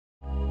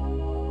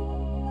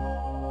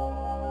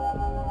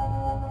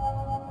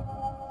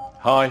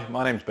Hi,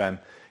 my name's Ben.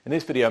 In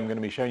this video I'm going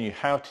to be showing you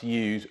how to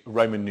use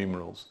Roman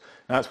numerals.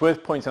 Now it's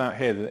worth pointing out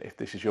here that if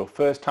this is your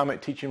first time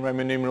at teaching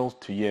Roman numerals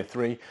to year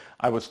 3,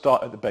 I would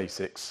start at the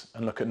basics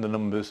and look at the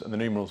numbers and the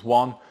numerals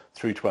 1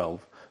 through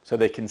 12 so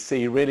they can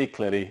see really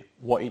clearly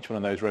what each one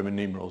of those Roman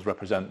numerals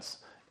represents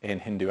in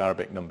Hindu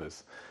Arabic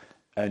numbers.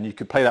 And you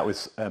could play that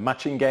with a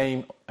matching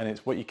game, and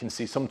it's what you can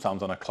see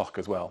sometimes on a clock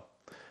as well.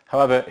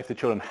 However, if the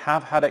children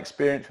have had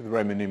experience with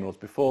Roman numerals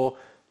before,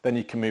 then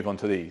you can move on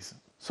to these.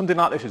 Something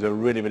like this is a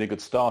really, really good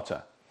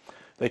starter.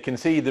 They can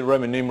see the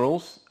Roman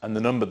numerals and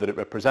the number that it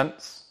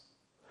represents.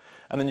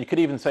 And then you could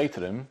even say to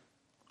them,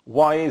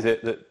 why is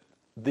it that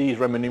these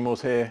Roman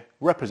numerals here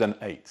represent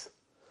 8?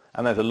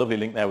 And there's a lovely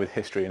link there with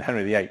history and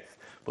Henry VIII.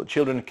 But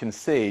children can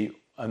see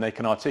and they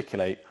can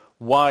articulate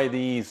why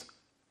these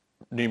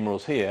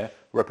numerals here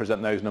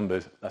represent those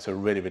numbers. That's a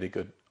really, really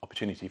good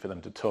opportunity for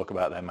them to talk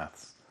about their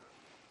maths.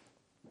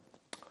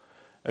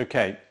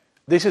 Okay,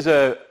 this is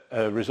a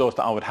resource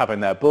that I would have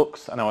in their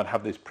books, and I would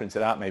have this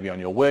printed out maybe on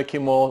your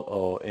working wall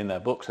or in their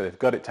book so they've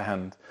got it to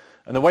hand.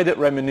 And the way that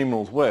Roman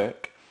numerals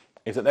work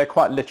is that they're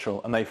quite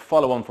literal and they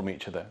follow on from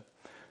each other.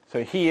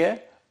 So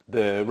here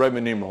the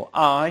Roman numeral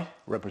I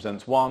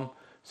represents 1.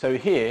 So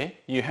here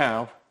you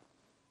have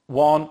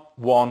 1,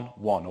 1,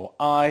 1, or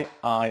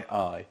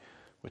I,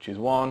 which is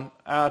 1,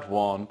 add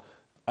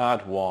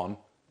 1,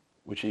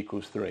 which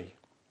equals 3.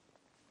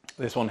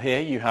 This one here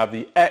you have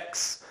the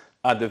X,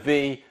 add the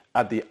V,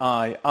 add the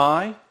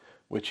I,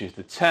 which is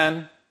the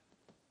 10,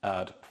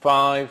 add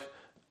 5,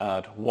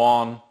 add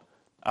 1,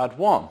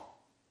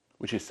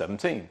 which is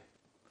 17.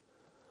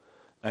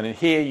 And in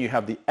here you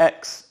have the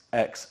X,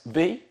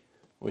 V,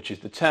 which is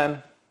the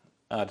 10,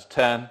 add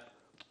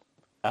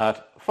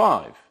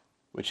 5,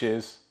 which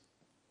is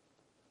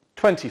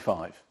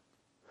 25.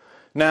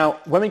 Now,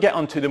 when we get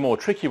onto the more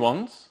tricky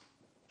ones,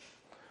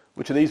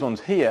 which are these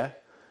ones here,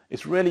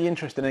 it's really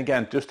interesting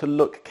again just to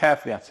look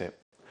carefully at it.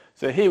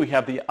 So here we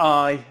have the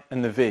I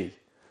and the V,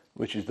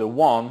 which is the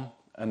 1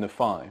 and the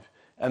 5.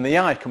 And the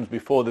I comes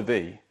before the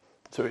V.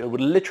 So it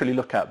would literally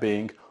look at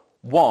being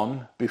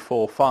 1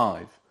 before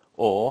 5,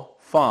 or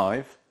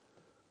 5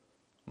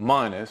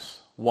 minus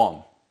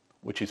 1,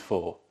 which is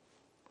 4.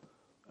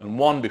 And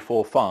 1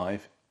 before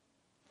 5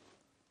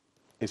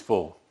 is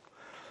 4.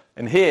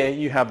 And here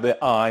you have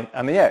the I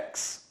and the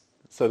X.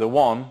 So the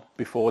 1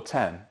 before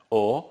 10,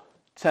 or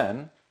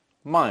 10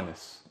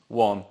 minus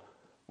 1,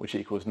 which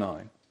equals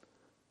 9.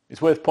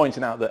 It's worth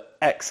pointing out that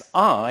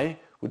xi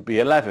would be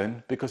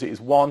 11 because it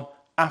is 1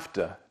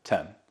 after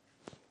 10.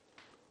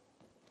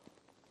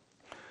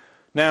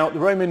 Now, the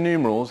Roman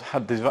numerals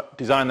had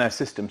designed their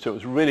system so it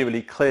was really,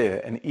 really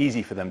clear and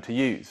easy for them to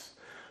use.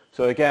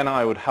 So again,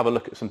 I would have a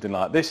look at something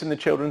like this in the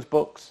children's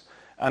books,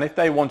 and if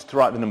they wanted to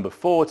write the number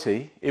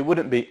 40, it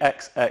wouldn't be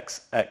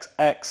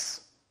XXXX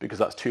because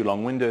that's too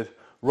long-winded.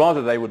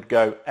 Rather, they would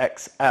go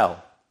XL,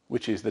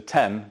 which is the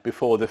 10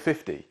 before the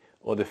 50,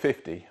 or the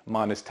 50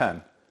 minus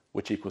 10.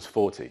 Which equals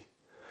 40.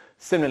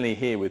 Similarly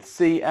here with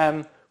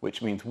CM,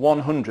 which means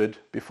 100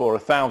 before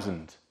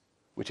 1,000,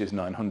 which is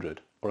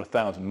 900, or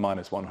 1,000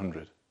 minus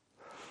 100.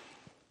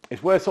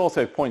 It's worth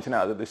also pointing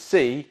out that the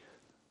C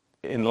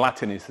in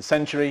Latin is the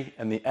century,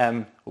 and the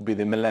M will be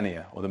the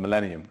millennia, or the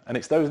millennium. And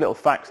it's those little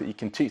facts that you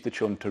can teach the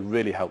children to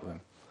really help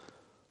them.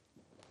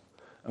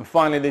 And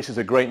finally, this is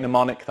a great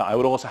mnemonic that I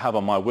would also have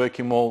on my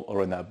working wall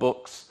or in their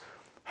books.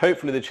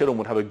 Hopefully the children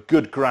would have a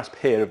good grasp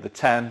here of the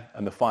 10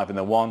 and the 5 and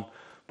the 1.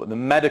 But the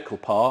medical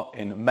part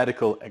in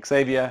medical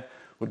Xavier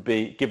would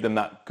be give them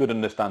that good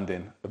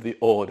understanding of the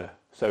order.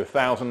 So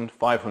 1,000,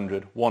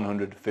 500,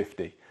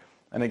 150.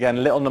 And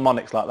again, little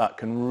mnemonics like that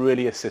can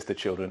really assist the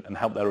children and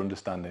help their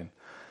understanding.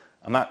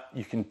 And that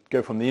you can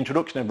go from the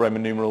introduction of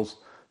Roman numerals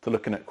to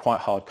looking at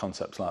quite hard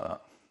concepts like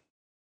that.